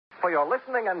your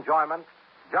listening enjoyment,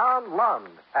 John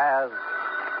Lund as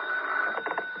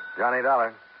Johnny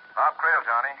Dollar. Bob Creel,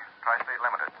 Johnny. Tri-State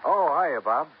Limited. Oh, hiya,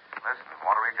 Bob. Listen,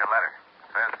 want to read your letter.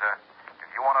 It says, if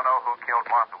you want to know who killed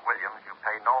Martha Williams, you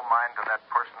pay no mind to that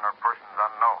person or persons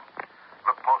unknown.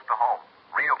 Look close to home.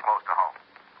 Real close to home.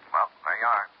 Well, there you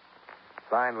are.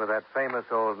 Signed with that famous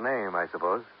old name, I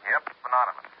suppose. Yep,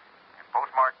 anonymous. It's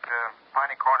postmarked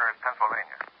Piney Corners,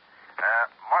 Pennsylvania.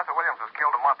 Martha Williams was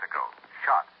killed a month ago.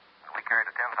 Shot. And we carried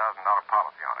a $10,000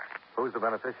 policy on her. Who's the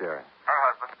beneficiary? Her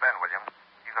husband, Ben Williams.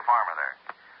 He's a farmer there.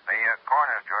 The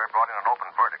coroner's jury brought in an open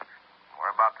verdict.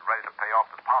 We're about ready to pay off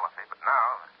the policy, but now...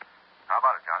 How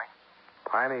about it, Johnny?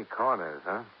 Piney Corners,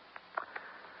 huh?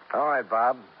 All right,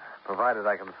 Bob. Provided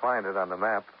I can find it on the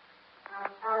map.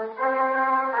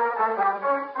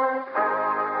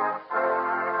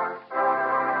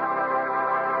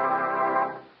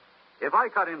 If I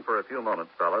cut in for a few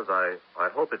moments, fellas, I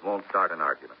hope it won't start an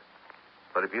argument.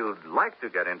 But if you'd like to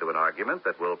get into an argument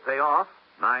that will pay off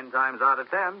 9 times out of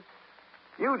 10,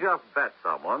 you just bet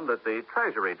someone that the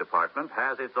Treasury Department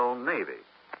has its own Navy.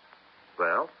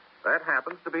 Well, that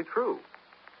happens to be true.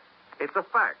 It's a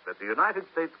fact that the United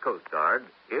States Coast Guard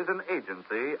is an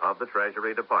agency of the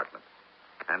Treasury Department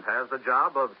and has the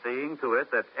job of seeing to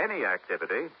it that any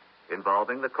activity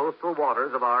involving the coastal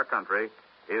waters of our country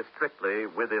is strictly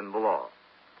within the law.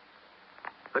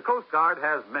 The Coast Guard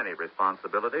has many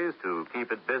responsibilities to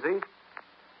keep it busy.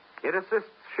 It assists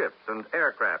ships and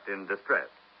aircraft in distress,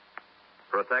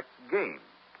 protects game,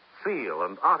 seal,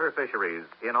 and otter fisheries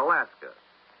in Alaska,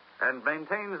 and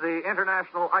maintains the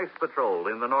International Ice Patrol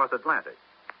in the North Atlantic.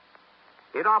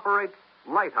 It operates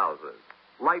lighthouses,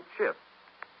 light ships,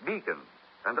 beacons,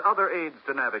 and other aids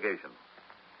to navigation,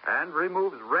 and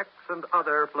removes wrecks and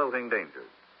other floating dangers.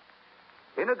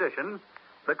 In addition,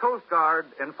 the Coast Guard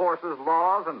enforces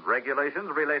laws and regulations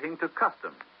relating to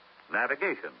customs,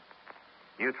 navigation,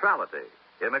 neutrality,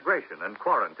 immigration, and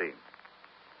quarantine.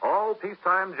 All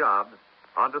peacetime jobs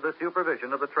under the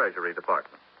supervision of the Treasury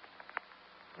Department.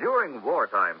 During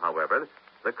wartime, however,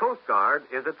 the Coast Guard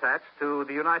is attached to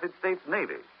the United States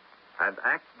Navy and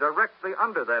acts directly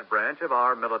under that branch of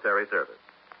our military service.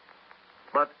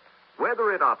 But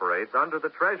whether it operates under the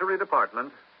Treasury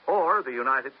Department or the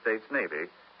United States Navy,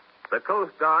 the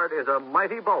Coast Guard is a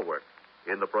mighty bulwark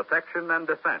in the protection and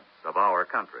defense of our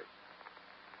country.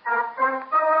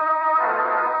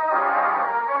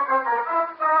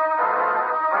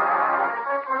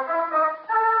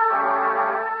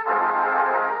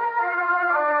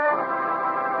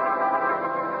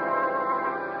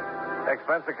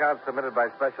 Expense account submitted by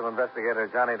Special Investigator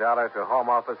Johnny Dollar to Home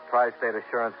Office, Tri-State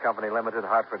Assurance Company Limited,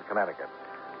 Hartford, Connecticut.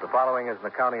 The following is an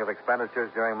accounting of expenditures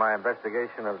during my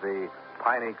investigation of the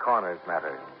Piney Corners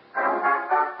matter.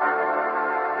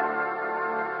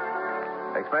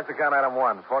 Expense account item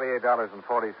 1,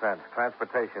 $48.40.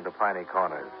 Transportation to Piney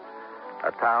Corners.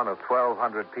 A town of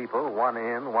 1,200 people, 1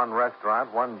 inn, 1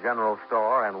 restaurant, 1 general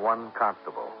store, and 1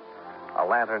 constable. A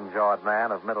lantern-jawed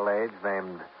man of middle age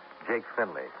named Jake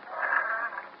Finley.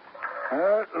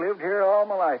 Lived here all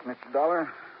my life, Mr. Dollar.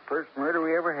 First murder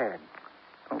we ever had.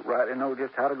 Don't rightly know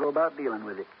just how to go about dealing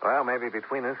with it. Well, maybe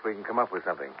between us we can come up with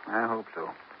something. I hope so.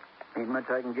 Ain't much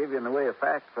I can give you in the way of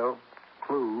facts, though.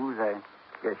 Clues, I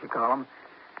guess you call them.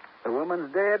 The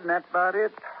woman's dead, and that's about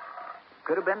it.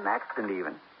 Could have been an accident,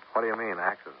 even. What do you mean,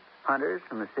 accident? Hunters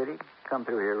from the city come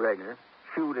through here regular,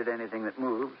 shoot at anything that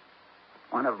moves.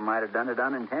 One of them might have done it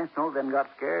unintentional, then got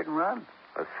scared and run.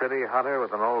 A city hunter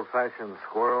with an old-fashioned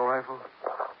squirrel rifle?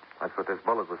 That's what this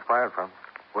bullet was fired from.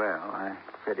 Well, I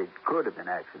said it could have been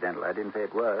accidental. I didn't say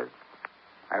it was.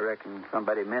 I reckon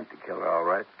somebody meant to kill her, all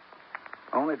right.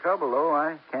 Only trouble, though,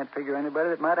 I can't figure anybody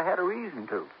that might have had a reason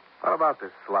to. What about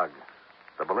this slug?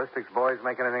 The ballistics boys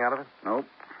make anything out of it? Nope.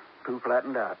 Too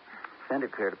flattened out. Sent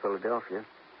it clear to Philadelphia.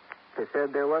 They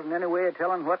said there wasn't any way of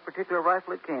telling what particular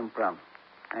rifle it came from.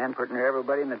 And pretty near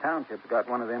everybody in the township's got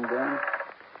one of them guns.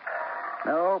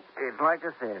 No, it's like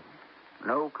I said.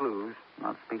 No clues,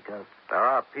 not to speak of. There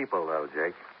are people, though,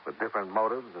 Jake, with different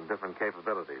motives and different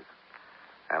capabilities.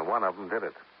 And one of them did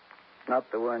it. Not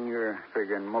the one you're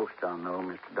figuring most on, though,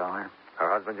 Mr. Dollar.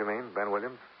 Her husband, you mean, Ben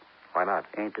Williams? Why not?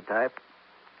 Ain't the type.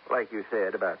 Like you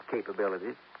said about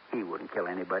capabilities, he wouldn't kill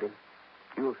anybody.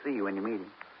 You'll see when you meet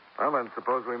him. Well, then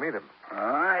suppose we meet him. All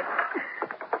right.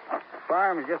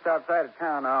 Farm is just outside of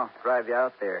town. I'll drive you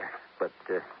out there. But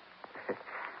the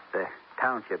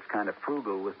township's kind of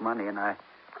frugal with money, and I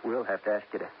will have to ask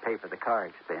you to pay for the car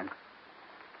expense.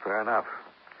 Fair enough.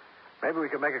 Maybe we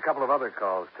could make a couple of other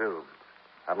calls, too.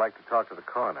 I'd like to talk to the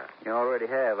coroner. You already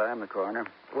have. I'm the coroner.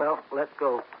 Well, let's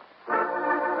go.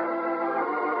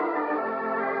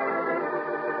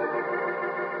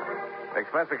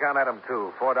 Expense account item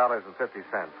 2,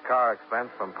 $4.50. Car expense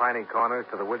from Piney Corners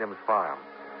to the Williams farm.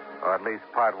 Or at least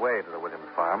part way to the Williams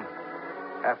farm.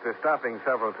 After stopping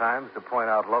several times to point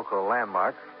out local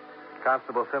landmarks,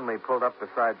 Constable Finley pulled up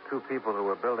beside two people who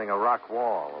were building a rock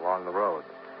wall along the road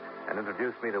and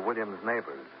introduced me to Williams'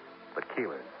 neighbors, the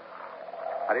Keelers.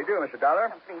 How do you do, Mr.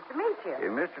 Dollar? I'm pleased to meet you.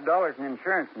 Mr. Dollar's an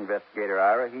insurance investigator,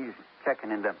 Ira. He's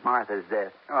checking into Martha's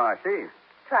death. Oh, I see.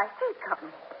 Tri-State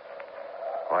Company.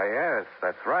 Why, yes,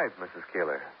 that's right, Mrs.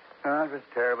 Keeler. Oh, it was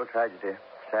a terrible tragedy.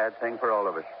 Sad thing for all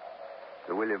of us.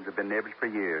 The Williams have been neighbors for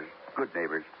years. Good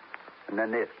neighbors. And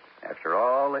then this, after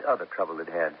all the other trouble they'd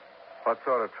had. What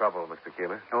sort of trouble, Mr.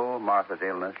 Keeler? Oh, Martha's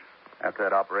illness. After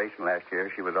that operation last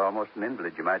year, she was almost an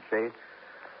invalid, you might say.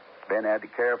 Ben had to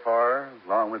care for her,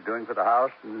 along with doing for the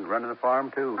house and running the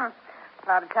farm, too. A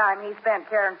lot of time he spent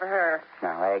caring for her.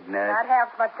 Now, Agnes. Not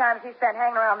half as much time as he spent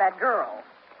hanging around that girl.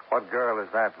 What girl is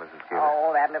that, Mrs. Keeler?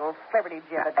 Oh, that little flibberty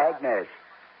Now, jibbit. Agnes.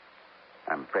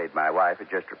 I'm afraid my wife is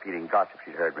just repeating gossip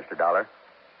she's heard, Mr. Dollar.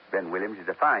 Ben Williams is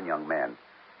a fine young man.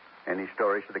 Any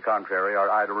stories to the contrary are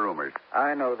idle rumors.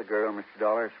 I know the girl, Mr.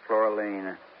 Dollar. It's Flora Lane,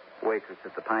 a waitress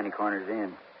at the Piney Corners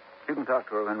Inn. You can talk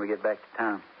to her when we get back to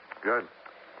town. Good.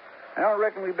 I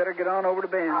reckon we better get on over to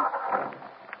Ben.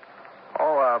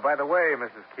 Oh, by the way,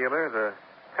 Mrs. Keeler, the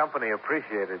company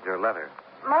appreciated your letter.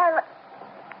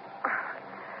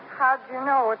 How'd you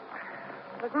know it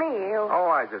was me? Oh,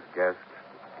 I just guessed.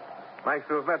 Nice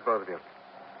to have met both of you.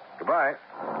 Goodbye.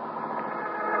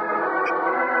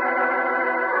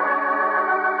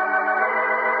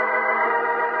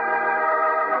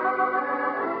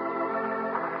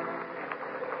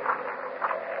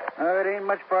 It ain't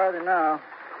much farther now.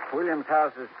 Williams'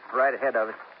 house is right ahead of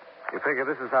us. You figure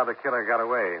this is how the killer got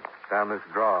away, down this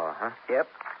draw, huh? Yep.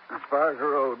 As far as the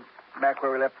road, back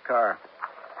where we left the car.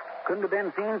 Couldn't have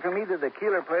been seen from either the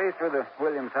Keeler place or the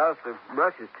Williams house. The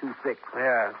brush is too thick.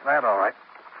 Yeah, that all right.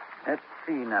 Let's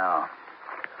see now.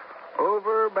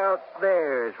 Over about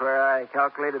there is where I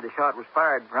calculated the shot was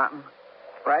fired, Bronton.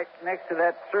 Right next to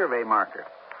that survey marker.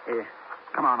 Here,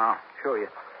 come on, I'll show you.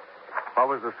 What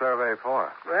was the survey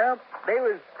for? Well, they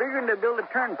was figuring to build a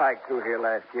turnpike through here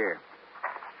last year.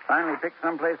 Finally picked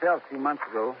someplace else a few months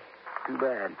ago. Too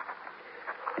bad.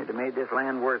 It'd have made this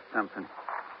land worth something.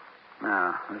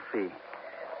 Now, let's see.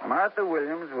 Martha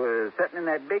Williams was sitting in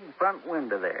that big front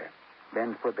window there.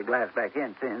 Ben's put the glass back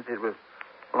in since. It was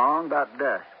long about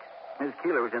dusk. Miss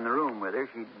Keeler was in the room with her.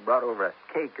 She'd brought over a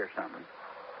cake or something.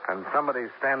 And somebody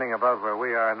standing above where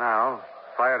we are now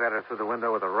fired at her through the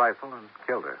window with a rifle and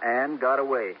killed her. And got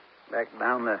away. Back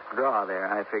down the draw there,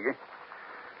 I figure.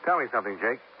 Tell me something,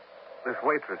 Jake. This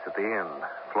waitress at the inn,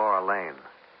 Flora Lane,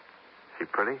 she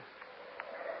pretty?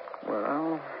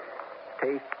 Well,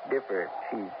 tastes differ.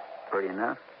 She's pretty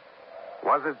enough.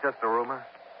 Was it just a rumor?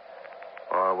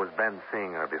 Or was Ben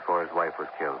seeing her before his wife was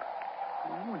killed?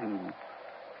 Oh, he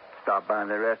stopped by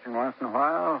the restaurant once in a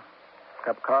while.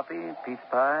 Cup of coffee, piece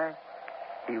of pie.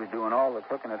 He was doing all the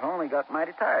cooking at home. He got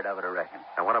mighty tired of it, I reckon.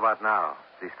 And what about now?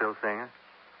 Is he still seeing her?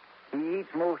 He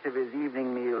eats most of his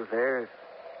evening meals there, if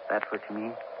that's what you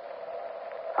mean.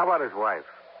 How about his wife?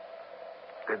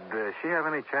 Did she have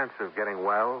any chance of getting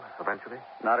well eventually?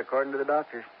 Not according to the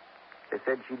doctors. They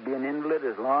said she'd be an invalid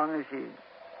as long as she...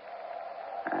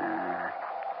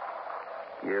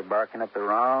 You're barking up the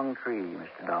wrong tree,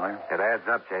 Mr. Dollar. It adds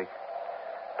up, Jake.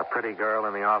 A pretty girl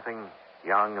in the offing,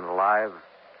 young and alive,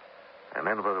 an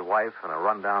invalid wife and a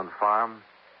rundown farm.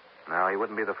 Now, he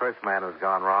wouldn't be the first man who's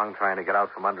gone wrong trying to get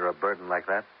out from under a burden like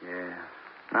that. Yeah.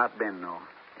 Not Ben, no.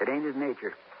 It ain't his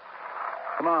nature.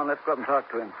 Come on, let's go up and talk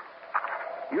to him.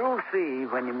 You'll see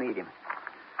when you meet him.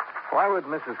 Why would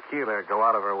Mrs. Keeler go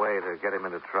out of her way to get him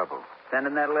into trouble? Send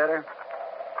him that letter?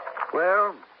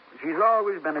 Well, she's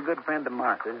always been a good friend of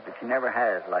Martha's, but she never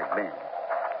has like Ben.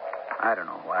 I don't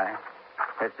know why.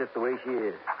 That's just the way she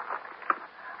is.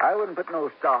 I wouldn't put no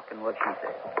stock in what she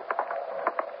said.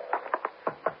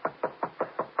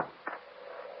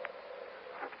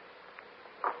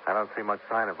 I don't see much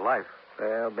sign of life.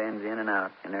 Well, Ben's in and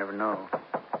out. You never know.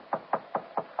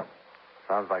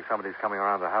 Sounds like somebody's coming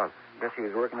around the house. Guess he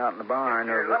was working out in the barn.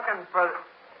 You're looking for...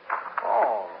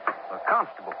 Oh, the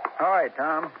constable. All right,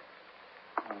 Tom.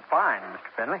 Fine,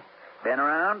 Mr. Finley. Ben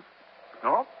around?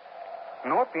 Nope,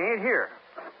 he ain't here.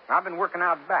 I've been working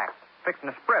out back, fixing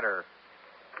a spreader.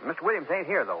 Mr. Williams ain't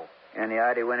here, though. Any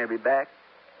idea when he'll be back?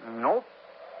 Nope,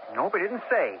 he didn't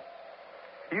say.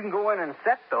 You can go in and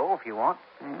set, though, if you want.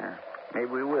 Yeah, maybe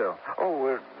we will.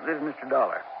 Oh, this is Mr.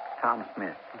 Dollar, Tom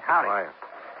Smith. Howdy. Why?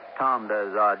 Tom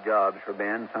does odd jobs for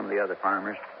Ben, some of the other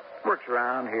farmers. Works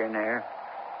around here and there.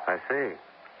 I see.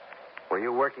 Were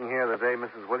you working here the day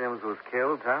Mrs. Williams was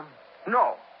killed, Tom?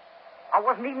 No. I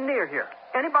wasn't even near here.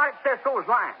 Anybody that says so is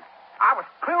lying. I was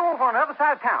clear over on the other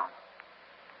side of town.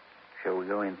 Shall we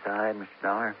go inside, Mr.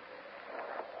 Dollar?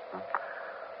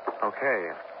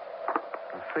 Okay.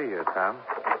 I'll see you, Tom.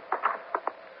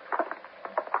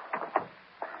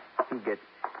 He gets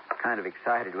kind of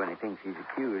excited when he thinks he's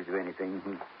accused of anything.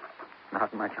 He's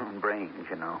not much on brains,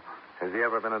 you know. Has he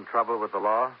ever been in trouble with the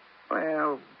law?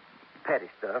 Well, petty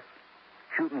stuff.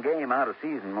 Shooting game out of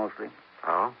season, mostly.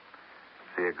 Oh?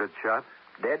 Is he a good shot?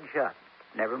 Dead shot.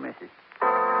 Never misses.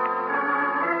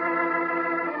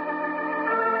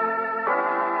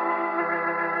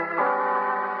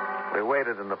 We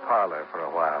waited in the parlor for a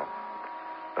while,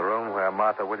 the room where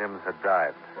Martha Williams had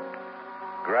died.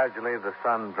 Gradually, the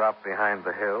sun dropped behind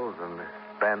the hills, and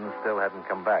Ben still hadn't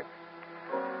come back.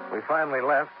 We finally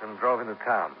left and drove into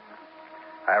town.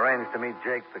 I arranged to meet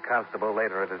Jake, the constable,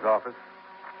 later at his office.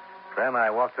 Then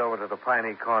I walked over to the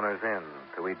Piney Corners Inn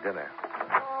to eat dinner.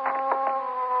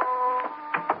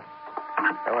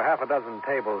 There were half a dozen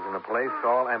tables in the place,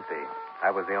 all empty.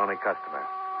 I was the only customer.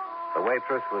 The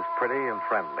waitress was pretty and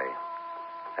friendly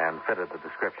and fitted the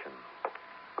description.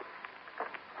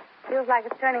 Feels like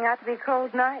it's turning out to be a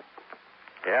cold night.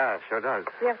 Yeah, it sure does.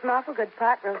 We have some awful good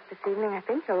pot roast this evening. I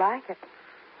think you'll like it.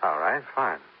 All right,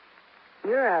 fine.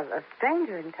 You're a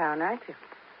stranger in town, aren't you?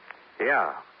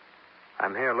 Yeah.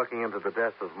 I'm here looking into the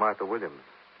death of Martha Williams.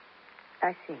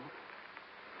 I see.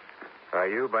 Are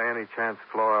you, by any chance,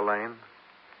 Flora Lane?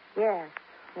 Yes.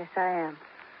 Yes, I am.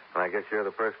 Well, I guess you're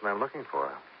the person I'm looking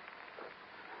for.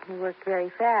 You work very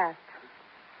fast.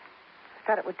 I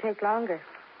thought it would take longer.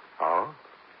 Oh?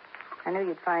 I knew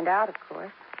you'd find out, of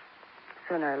course.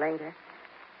 Sooner or later.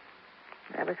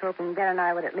 I was hoping Ben and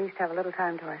I would at least have a little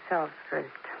time to ourselves first.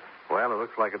 Well, it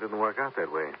looks like it didn't work out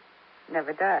that way.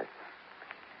 Never does.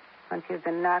 Once you've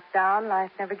been knocked down,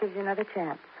 life never gives you another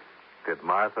chance. Did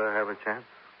Martha have a chance?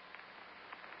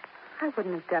 I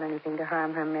wouldn't have done anything to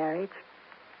harm her marriage.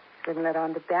 Didn't let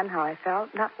on to Ben how I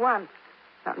felt. Not once.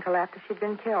 Not until after she'd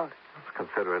been killed. That's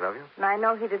considerate of you. And I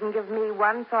know he didn't give me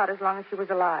one thought as long as she was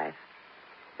alive.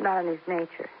 Not in his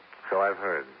nature. So I've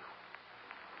heard.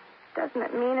 Doesn't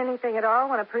it mean anything at all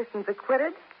when a person's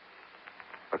acquitted?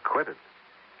 Acquitted?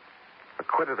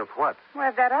 Acquitted of what?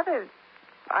 Well, that other...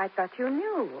 I thought you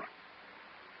knew.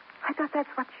 I thought that's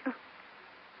what you...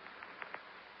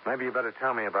 Maybe you better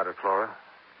tell me about it, Flora.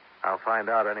 I'll find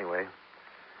out anyway.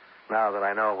 Now that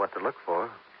I know what to look for.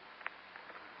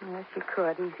 Yes, you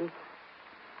could, easy.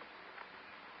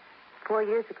 4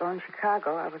 years ago in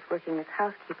Chicago, I was working as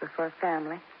housekeeper for a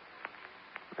family.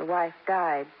 The wife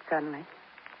died suddenly.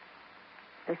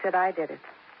 They said I did it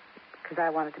because I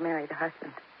wanted to marry the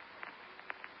husband.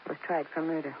 I was tried for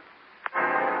murder.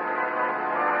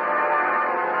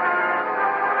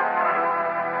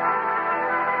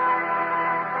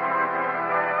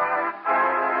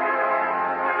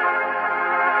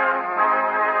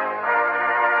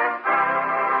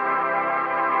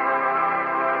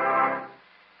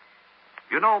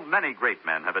 You know, many great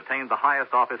men have attained the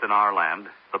highest office in our land,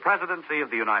 the presidency of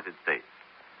the United States.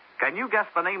 Can you guess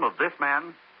the name of this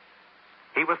man?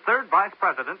 He was third vice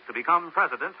president to become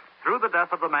president through the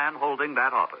death of the man holding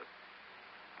that office.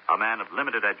 A man of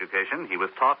limited education, he was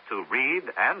taught to read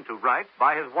and to write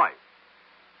by his wife.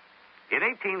 In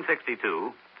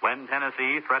 1862, when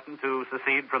Tennessee threatened to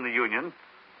secede from the Union,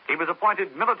 he was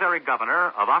appointed military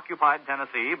governor of occupied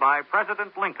Tennessee by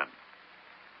President Lincoln.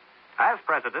 As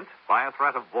president, by a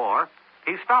threat of war,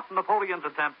 he stopped Napoleon's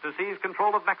attempt to seize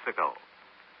control of Mexico.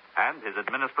 And his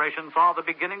administration saw the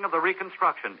beginning of the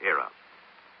Reconstruction era.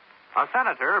 A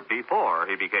senator before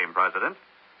he became president,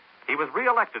 he was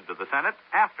reelected to the Senate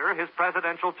after his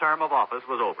presidential term of office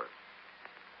was over.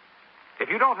 If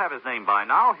you don't have his name by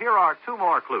now, here are two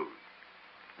more clues.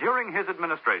 During his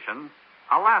administration,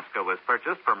 Alaska was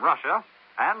purchased from Russia,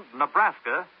 and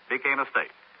Nebraska became a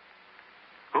state.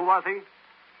 Who was he?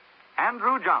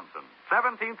 Andrew Johnson,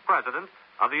 17th President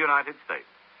of the United States.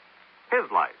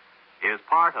 His life is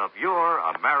part of your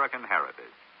American heritage.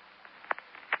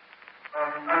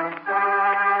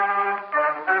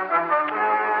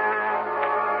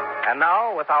 And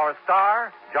now, with our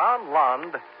star, John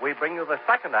Lund, we bring you the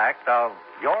second act of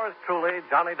Yours Truly,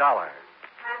 Johnny Dollar.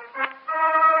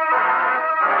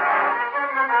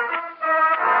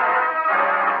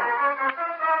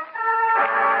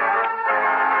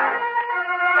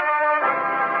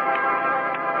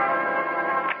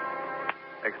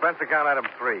 Expense account item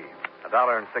 3,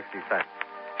 $1.60.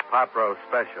 Pot roast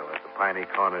special at the Piney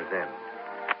Corners Inn.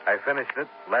 I finished it,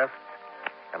 left,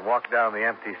 and walked down the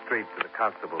empty street to the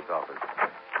constable's office.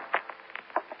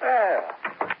 Well,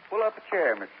 pull up a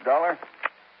chair, Mr. Dollar.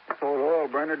 This old oil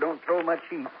burner don't throw much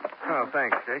heat. Oh,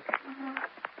 thanks, Jake.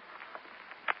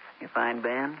 You find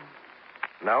Ben?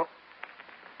 No.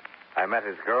 I met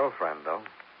his girlfriend, though.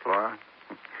 Flora?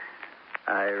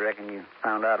 I reckon you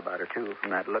found out about her, too,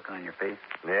 from that look on your face.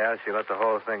 Yeah, she let the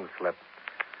whole thing slip.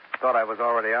 Thought I was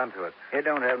already onto it. It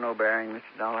don't have no bearing,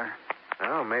 Mr. Dollar.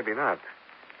 Oh, maybe not.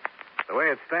 The way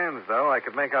it stands, though, I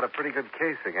could make out a pretty good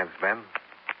case against Ben.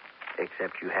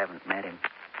 Except you haven't met him.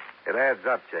 It adds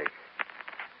up, Jake.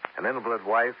 An invalid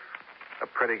wife, a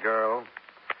pretty girl,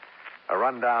 a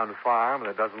rundown farm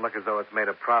that doesn't look as though it's made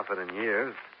a profit in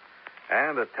years,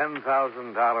 and a $10,000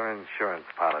 insurance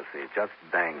policy just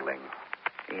dangling.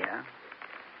 Yeah.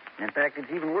 In fact,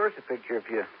 it's even worse a picture if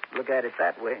you look at it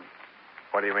that way.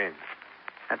 What do you mean?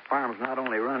 That farm's not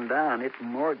only run down, it's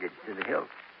mortgaged to the hilt.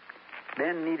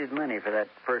 Ben needed money for that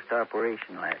first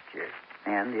operation last year,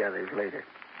 and the others later.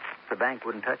 The bank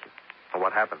wouldn't touch it. Well,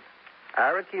 what happened?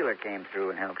 Ira Keeler came through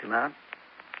and helped him out.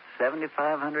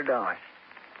 $7,500.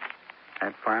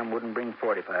 That farm wouldn't bring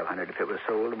 $4,500 if it was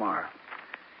sold tomorrow.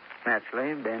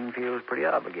 Naturally, Ben feels pretty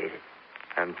obligated.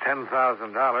 And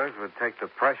 $10,000 would take the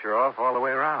pressure off all the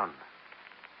way around.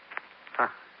 Huh.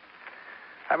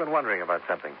 I've been wondering about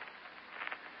something.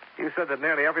 You said that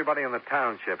nearly everybody in the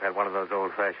township had one of those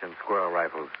old-fashioned squirrel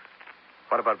rifles.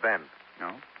 What about Ben?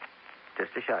 No,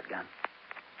 just a shotgun.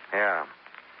 Yeah.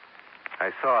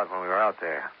 I saw it when we were out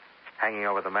there, hanging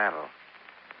over the mantel.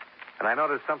 And I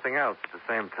noticed something else at the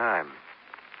same time.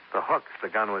 The hooks the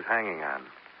gun was hanging on.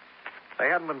 They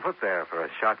hadn't been put there for a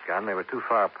shotgun. They were too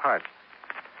far apart.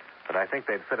 But I think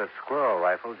they'd fit a squirrel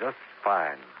rifle just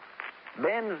fine.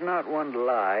 Ben's not one to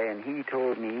lie, and he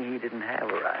told me he didn't have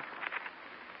a rifle.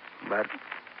 But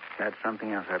that's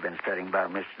something else I've been studying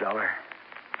about, Mr. Dollar.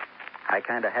 I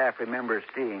kind of half remember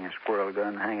seeing a squirrel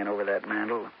gun hanging over that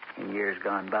mantel in years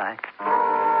gone by.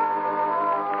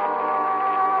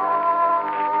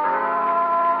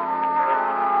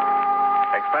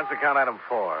 Expense account item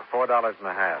 4,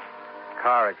 $4.50.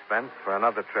 Car expense for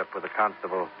another trip with the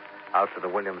constable out to the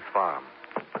Williams farm.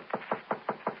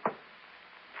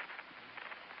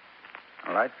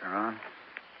 The lights are on.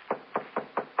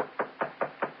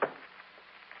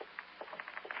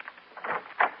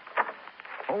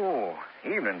 Oh,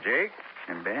 evening, Jake.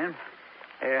 And Ben?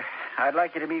 I'd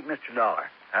like you to meet Mr. Dollar.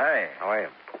 Hi. How are you?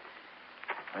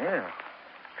 Well,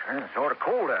 turning sort of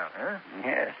cold out, huh?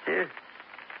 Yes, it is.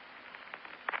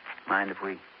 Mind if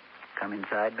we come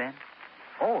inside, Ben?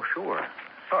 Oh, sure.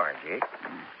 Sorry, Jake.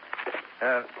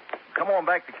 Come on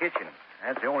back to the kitchen.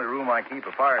 That's the only room I keep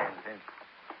a fire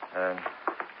in.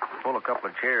 Pull a couple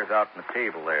of chairs out on the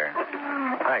table there.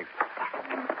 Thanks.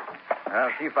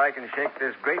 I'll see if I can shake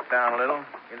this grate down a little.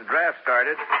 Get the draft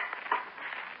started.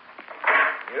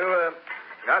 You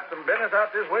got some business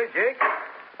out this way, Jake?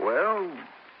 Well,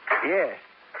 yes.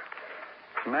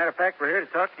 As a matter of fact, we're here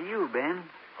to talk to you, Ben.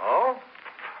 Oh?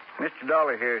 Mr.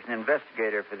 Dollar here is an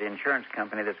investigator for the insurance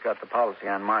company that's got the policy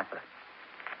on Martha.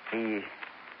 He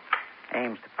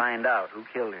aims to find out who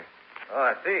killed her. Oh,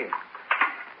 I see.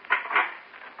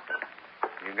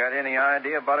 You got any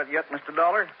idea about it yet, Mr.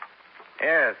 Dollar?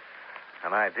 Yes,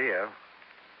 an idea,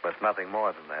 but nothing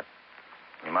more than that.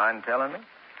 You mind telling me?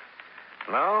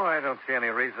 No, I don't see any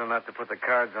reason not to put the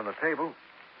cards on the table.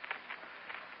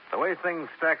 The way things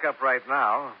stack up right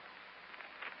now,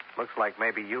 looks like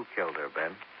maybe you killed her,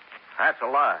 Ben. That's a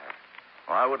lie.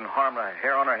 Well, I wouldn't harm a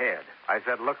hair on her head. I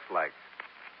said looks like.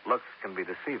 Looks can be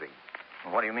deceiving.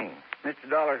 Well, what do you mean? Mr.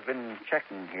 Dollar's been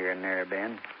checking here and there,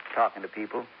 Ben, talking to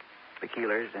people, the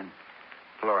Keelers and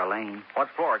Flora Lane.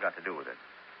 What's Flora got to do with it?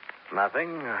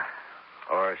 Nothing.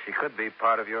 Or she could be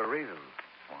part of your reason.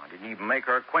 Well, I didn't even make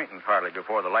her acquaintance hardly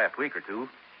before the last week or two.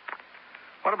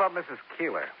 What about Mrs.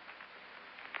 Keeler?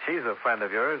 She's a friend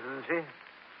of yours, isn't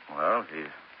she? Well,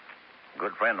 she's a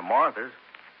good friend of Martha's.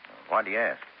 Why do you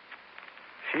ask?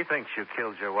 She thinks you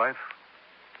killed your wife.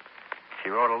 She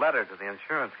wrote a letter to the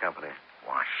insurance company.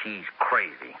 Why, she's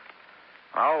crazy.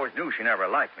 I always knew she never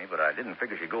liked me, but I didn't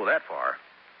figure she'd go that far.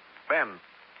 Ben,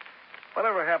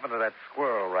 whatever happened to that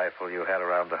squirrel rifle you had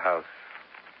around the house?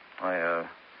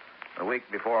 A week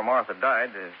before Martha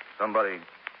died, somebody...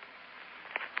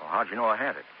 Well, how'd you know I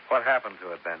had it? What happened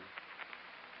to it, Ben?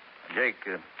 Jake,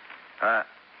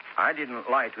 I didn't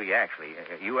lie to you, actually.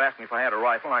 You asked me if I had a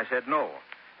rifle, and I said no.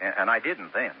 And I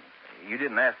didn't then. You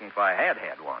didn't ask me if I had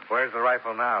one. Where's the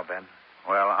rifle now, Ben?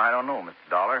 Well, I don't know, Mr.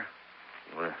 Dollar.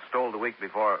 It was stole the week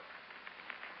before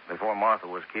Martha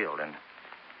was killed, and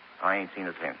I ain't seen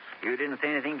it since. You didn't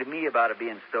say anything to me about it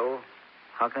being stole.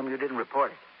 How come you didn't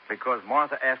report it? Because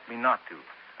Martha asked me not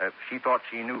to. She thought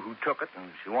she knew who took it,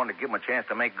 and she wanted to give them a chance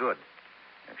to make good.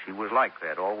 And she was like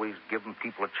that, always giving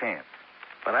people a chance.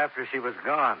 But after she was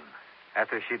gone,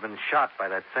 After she'd been shot by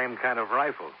that same kind of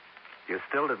rifle. You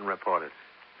still didn't report it.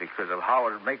 Because of how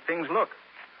it'd make things look.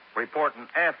 Reporting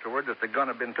afterward that the gun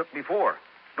had been took before.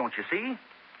 Don't you see?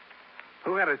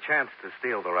 Who had a chance to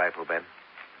steal the rifle, Ben?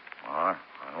 Well,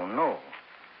 I don't know.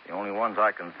 The only ones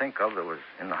I can think of that was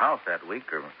in the house that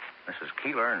week are Mrs.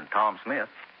 Keeler and Tom Smith.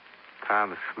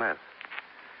 Tom Smith.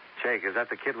 Jake, is that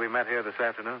the kid we met here this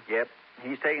afternoon? Yep.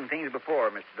 He's taken things before,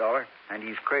 Mr. Dollar, and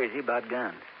he's crazy about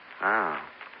guns. Oh.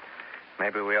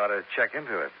 Maybe we ought to check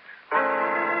into it.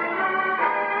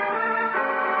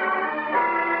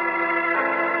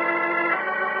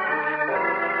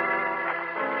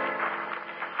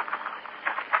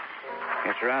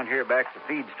 It's around here back at the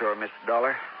feed store, Mr.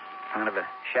 Dollar. Kind of a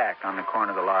shack on the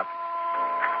corner of the lot.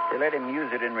 They let him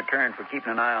use it in return for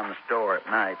keeping an eye on the store at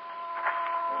night.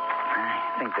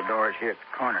 I think the door's here at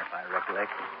the corner, if I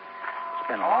recollect. It's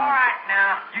been a long... All right,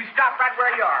 now. You stop right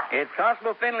where you are. It's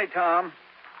Constable Finley, Tom.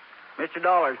 Mr.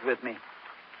 Dollar's with me.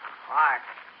 All right.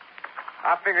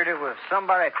 I figured it was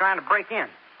somebody trying to break in.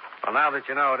 Well, now that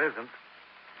you know it isn't,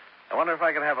 I wonder if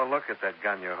I could have a look at that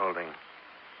gun you're holding.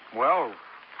 Well,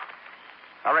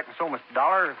 I reckon so, Mr.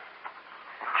 Dollar.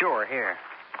 Sure, here.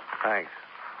 Thanks.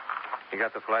 You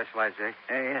got the flashlight, Jake?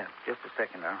 Yeah. Just a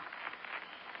second now.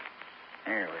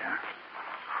 There we are.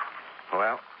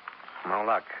 Well, no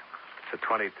luck. It's a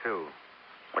 .22.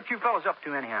 What you fellas up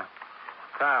to, anyhow?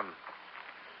 Tom,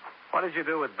 what did you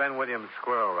do with Ben Williams'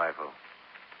 squirrel rifle?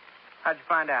 How'd you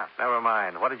find out? Never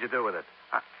mind. What did you do with it?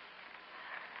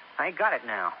 I ain't got it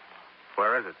now.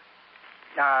 Where is it?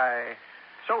 I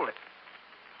sold it.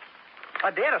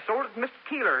 I did. I sold it to Mr.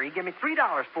 Keeler. He gave me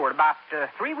 $3 for it about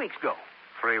 3 weeks ago.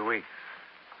 3 weeks.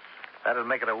 That'd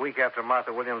make it a week after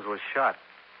Martha Williams was shot.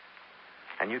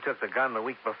 And you took the gun the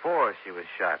week before she was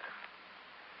shot.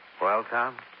 Well,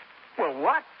 Tom? Well,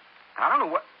 what? I don't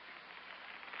know what...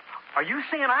 Are you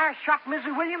saying I shot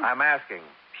Mrs. Williams? I'm asking.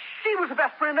 She was the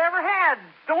best friend I ever had.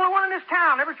 The only one in this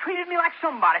town. Never treated me like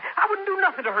somebody. I wouldn't do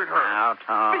nothing to hurt her. Now,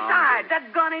 Tom... Besides,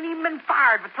 that gun ain't even been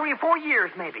fired for 3 or 4 years,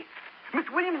 maybe. Miss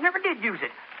Williams never did use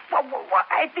it. Well,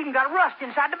 it's even got rust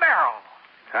inside the barrel.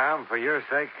 Tom, for your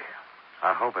sake,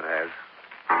 I hope it has.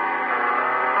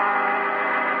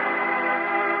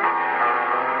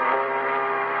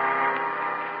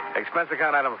 Expense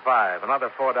account item 5,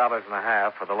 another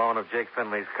 $4.50 for the loan of Jake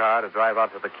Finley's car to drive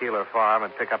out to the Keeler farm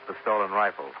and pick up the stolen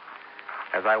rifle.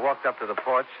 As I walked up to the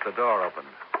porch, the door opened.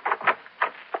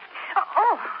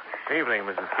 Oh. Evening,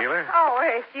 Mrs. Keeler. Oh,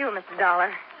 it's you, Mr.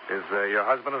 Dollar. Is your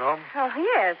husband at home? Oh,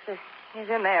 yes. He's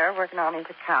in there working on his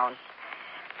accounts.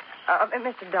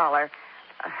 Mr. Dollar,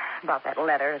 about that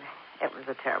letter, it was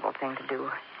a terrible thing to do.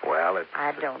 Well, it's...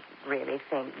 I don't really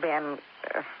think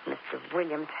Mr.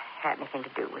 Williams had anything to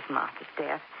do with Martha's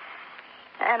death.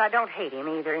 And I don't hate him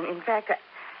either. In fact,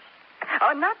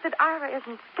 not that Ira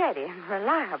isn't steady and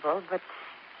reliable, but,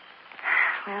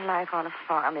 well, life on a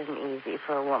farm isn't easy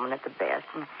for a woman at the best.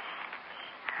 And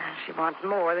she wants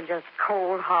more than just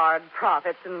cold, hard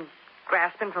profits and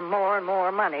grasping for more and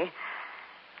more money.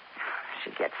 She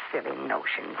gets silly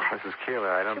notions. Mrs. Keeler,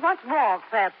 I don't... She wants warmth,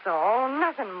 that's all.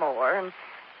 Nothing more. And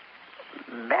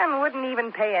Ben wouldn't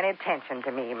even pay any attention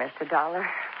to me, Mr. Dollar.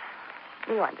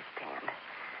 You understand.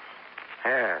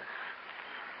 Yes.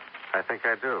 I think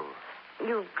I do.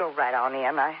 You go right on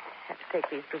in. I have to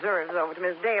take these preserves over to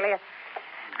Miss Daly.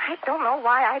 I don't know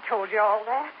why I told you all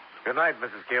that. Good night,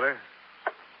 Mrs. Keeler.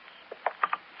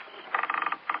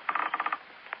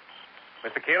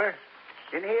 Mr. Keeler?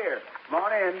 In here. Come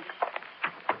on in.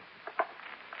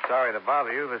 Sorry to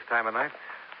bother you this time of night.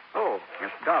 Oh,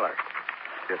 Mr. Dollar.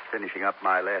 Just finishing up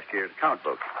my last year's account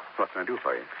book. What can I do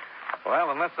for you?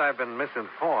 Well, unless I've been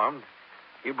misinformed,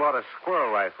 you bought a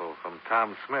squirrel rifle from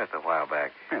Tom Smith a while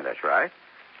back. Yeah, that's right.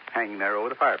 Hanging there over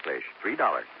the fireplace. $3.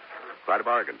 Quite a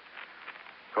bargain.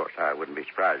 Of course, I wouldn't be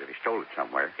surprised if he stole it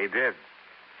somewhere. He did.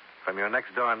 From your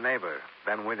next-door neighbor,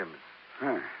 Ben Williams.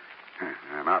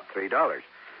 I'm out $3.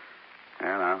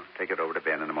 And I'll take it over to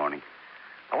Ben in the morning.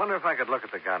 I wonder if I could look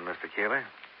at the gun, Mr. Keeler.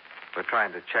 We're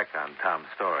trying to check on Tom's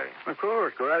story. Of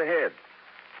course. Go right ahead.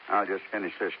 I'll just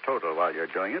finish this total while you're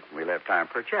doing it, and we'll have time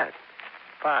for a chat.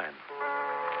 Fine.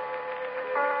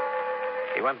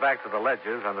 He went back to the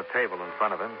ledgers on the table in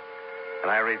front of him,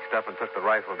 and I reached up and took the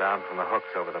rifle down from the hooks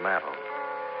over the mantel.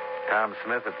 Tom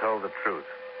Smith had told the truth.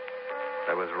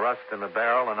 There was rust in the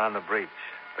barrel and on the breech.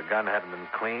 The gun hadn't been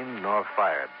cleaned nor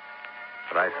fired.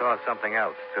 But I saw something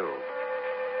else, too.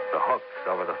 The hooks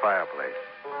over the fireplace.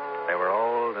 They were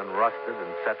old and rusted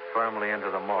and set firmly into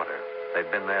the mortar.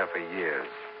 They'd been there for years.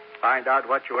 Find out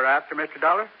what you were after, Mr.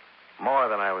 Dollar? More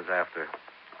than I was after.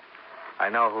 I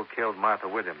know who killed Martha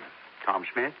Williams. Tom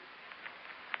Smith?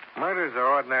 Murders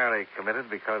are ordinarily committed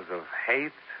because of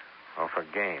hate or for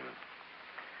gain.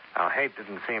 Now, hate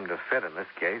didn't seem to fit in this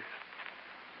case,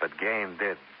 but gain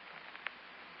did.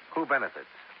 Who benefits?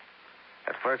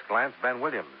 At first glance, Ben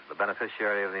Williams, the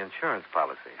beneficiary of the insurance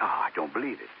policy. Oh, I don't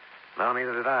believe it. No,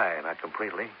 neither did I, not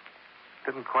completely.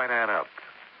 Didn't quite add up.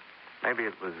 Maybe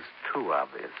it was too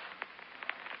obvious.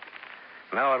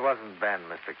 No, it wasn't Ben,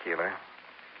 Mr. Keeler.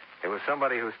 It was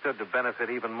somebody who stood to benefit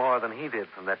even more than he did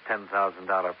from that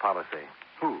 $10,000 policy.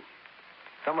 Who?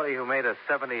 Somebody who made a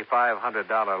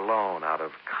 $7,500 loan out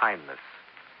of kindness.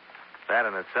 That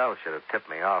in itself should have tipped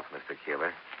me off, Mr.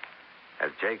 Keeler.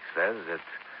 As Jake says, it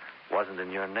wasn't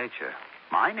in your nature.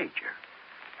 My nature?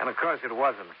 And, of course, it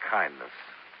wasn't kindness.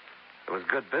 It was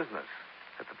good business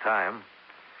at the time,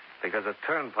 because a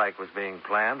turnpike was being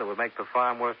planned that would make the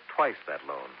farm worth twice that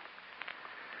loan.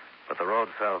 But the road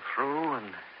fell through,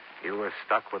 and you were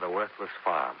stuck with a worthless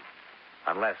farm,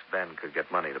 unless Ben could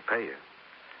get money to pay you.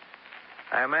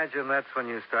 I imagine that's when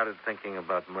you started thinking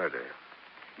about murder.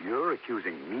 You're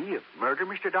accusing me of murder,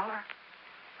 Mr. Dollar?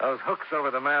 Those hooks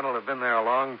over the mantel have been there a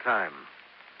long time.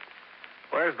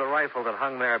 Where's the rifle that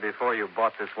hung there before you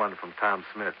bought this one from Tom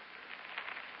Smith?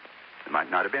 There might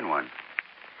not have been one.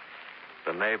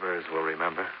 The neighbors will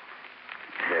remember.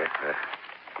 Here,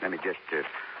 let me just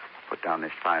put down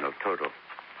this final total.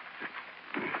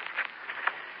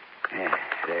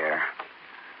 There.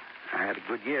 I had a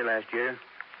good year last year.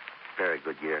 Very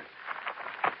good year.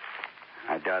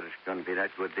 I doubt it's going to be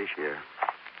that good this year.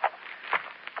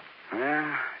 Well,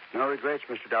 no regrets,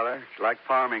 Mr. Dollar. It's like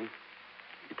farming.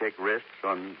 You take risks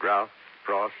on drought,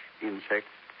 frost,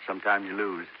 insects. Sometimes you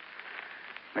lose.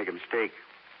 Make a mistake.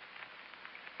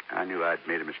 I knew I'd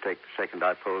made a mistake the second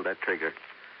I pulled that trigger. It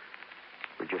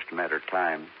was just a matter of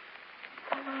time.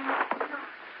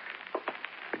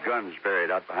 The gun's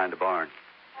buried out behind the barn.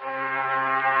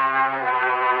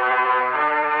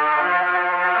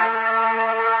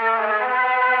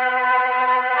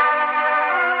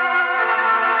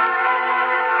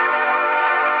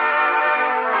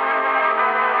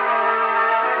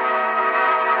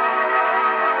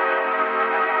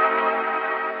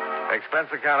 Expense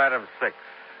account item 6,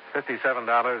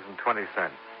 $57.20.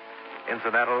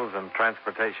 Incidentals and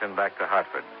transportation back to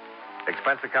Hartford.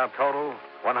 Expense account total,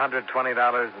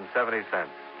 $120.70.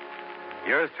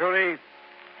 Yours truly,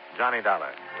 Johnny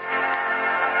Dollar.